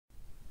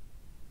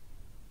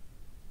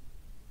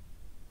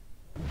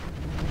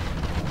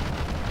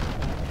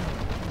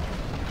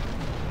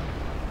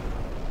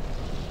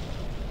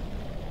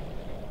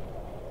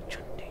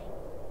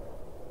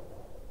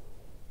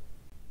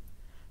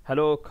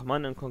Hello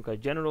Command and Conquer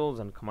Generals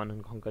and Command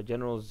and Conquer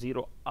Generals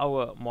 0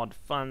 Hour mod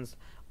fans.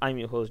 I'm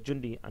your host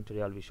Jundiyy, and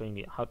today I'll be showing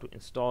you how to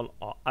install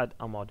or add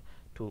a mod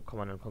to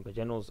Command and Conquer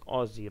Generals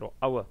or 0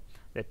 Hour.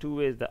 There are two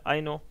ways that I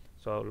know,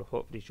 so I'll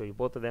hopefully show you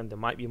both of them. There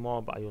might be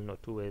more, but I will know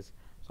two ways,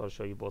 so I'll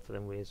show you both of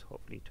them ways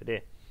hopefully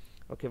today.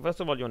 Okay, first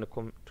of all, you want to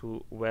come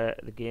to where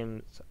the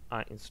games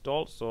are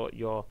installed, so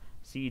your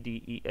C,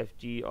 D, E, F,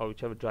 G, or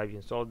whichever drive you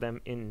installed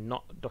them in,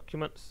 not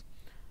documents.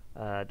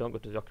 Don't go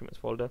to the documents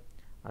folder,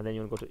 and then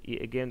you want to go to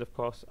EA Games, of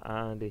course,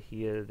 and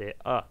here they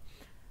are.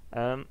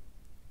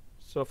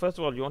 So first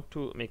of all, you want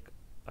to make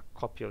a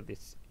copy of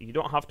this. You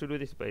don't have to do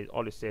this, but it's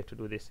always safe to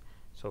do this.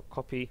 So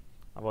copy.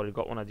 I've already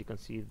got one, as you can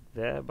see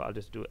there, but I'll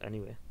just do it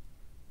anyway.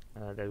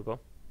 There we go.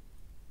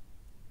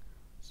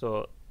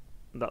 So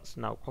that's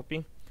now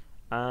copying,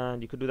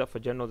 and you could do that for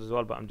generals as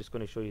well, but I'm just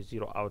going to show you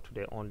 0 Hour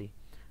today only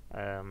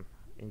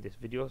in this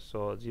video.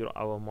 So 0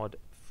 Hour mod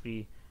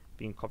free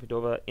being copied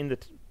over. In the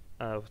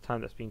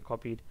time that's being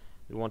copied,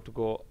 we want to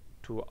go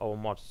to our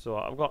mods. So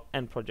I've got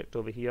NPorject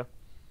over here.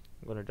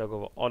 I'm going to drag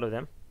over all of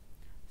them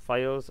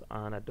files,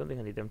 and I don't think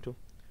I need them too.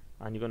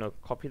 And you're going to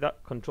copy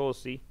that, Control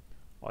C,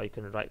 or you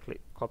can right click,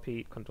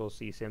 copy, Control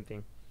C, same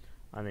thing.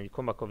 And then you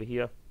come back over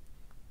here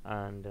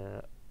and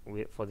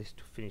wait for this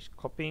to finish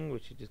copying,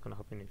 which is just going to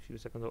happen in a few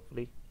seconds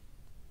hopefully.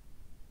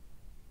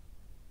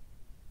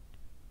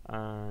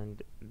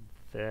 And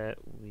there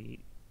we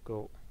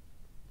go.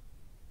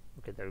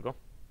 Okay, there we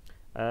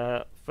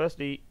go.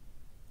 Firstly,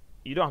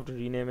 you don't have to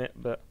rename it,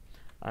 but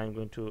I'm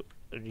going to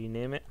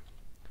rename it.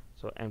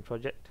 So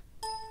NPorject.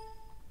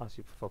 Ask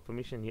you for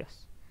permission,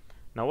 yes.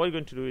 Now what you're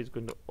going to do is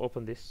going to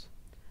open this,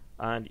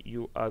 and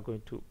you are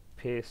going to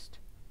paste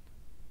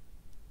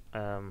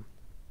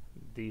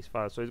these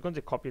files. So it's going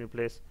to copy and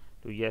replace.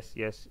 Do yes,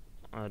 yes.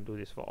 Do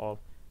this for all.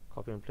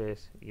 Copy and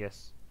place,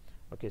 yes.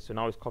 Okay, so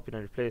now it's copied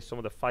and replaced some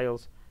of the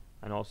files,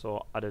 and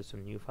also added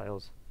some new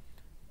files.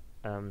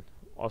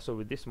 Also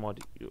with this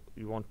mod,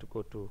 you want to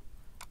go to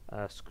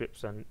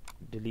scripts and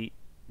delete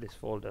this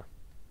folder.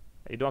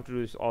 You don't have to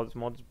do this all these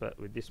mods, but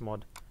with this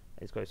mod,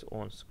 it's got its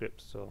own script,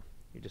 so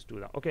you just do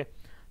that. Okay,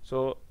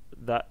 so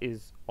that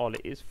is all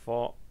it is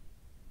for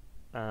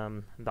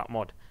that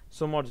mod.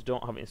 Some mods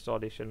don't have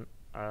installation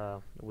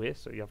way,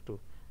 so you have to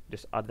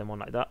just add them on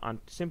like that. And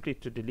simply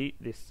to delete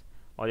this,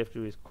 all you have to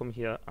do is come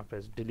here and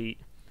press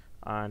delete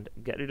and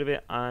get rid of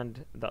it,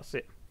 and that's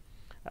it.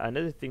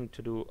 Another thing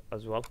to do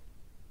as well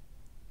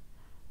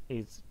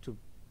is to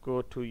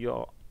go to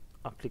your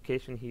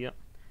application here,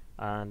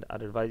 and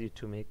I'd advise you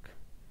to make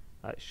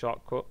a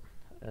shortcut.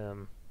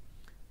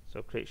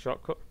 So create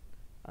shortcut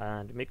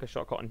and make a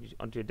shortcut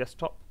onto your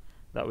desktop.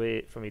 That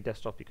way from your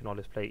desktop you can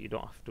always play it. You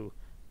don't have to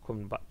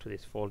come back to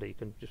this folder. You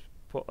can just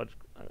put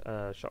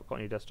a shortcut on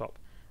your desktop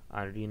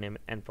and rename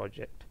it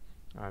NPorject,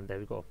 and there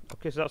we go.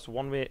 Okay, so that's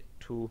one way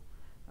to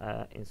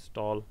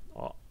install,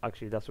 or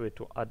actually that's the way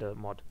to add a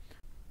mod.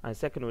 And the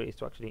second way is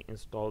to actually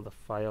install the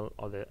file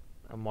or the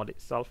mod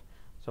itself.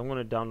 So I'm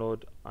going to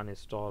download and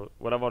install,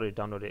 well, I've already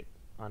downloaded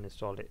and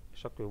installed it,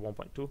 Shockwave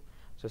 1.2.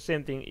 So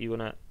same thing, you're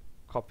going to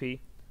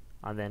copy,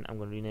 and then I'm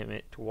going to rename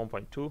it to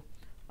 1.2,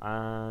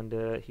 and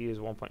here's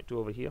 1.2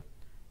 over here.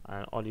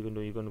 And all you're going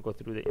to do, you're going to go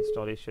through the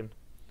installation.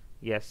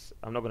 Yes,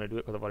 I'm not going to do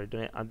it because I've already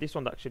done it, and this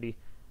one actually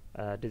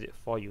does it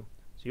for you.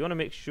 So you want to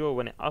make sure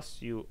when it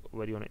asks you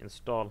where you want to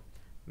install,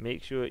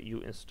 make sure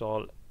you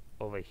install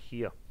over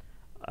here.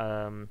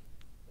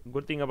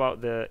 Good thing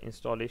about the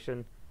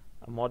installation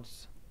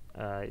mods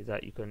is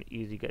that you can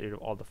easily get rid of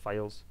all the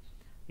files.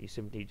 You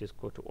simply just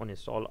go to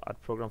uninstall, add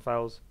program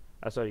files,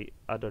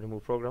 add or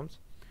remove programs,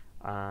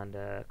 and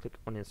click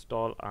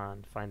uninstall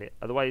and find it.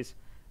 Otherwise,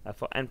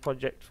 for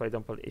NPorject, for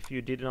example, if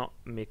you did not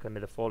make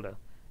another folder,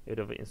 it would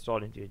have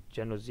installed into your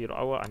general 0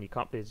 Hour, and you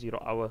can't play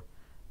 0 Hour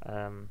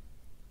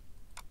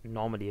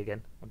normally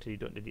again until you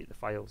don't delete the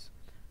files,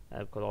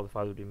 because all the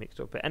files will be mixed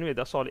up. But anyway,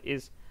 that's all it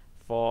is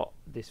for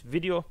this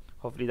video.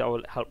 Hopefully that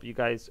will help you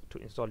guys to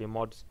install your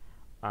mods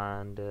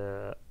and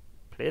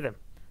play them.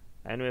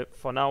 Anyway,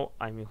 for now,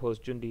 I'm your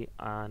host Jundiyy,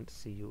 and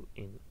see you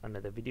in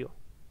another video.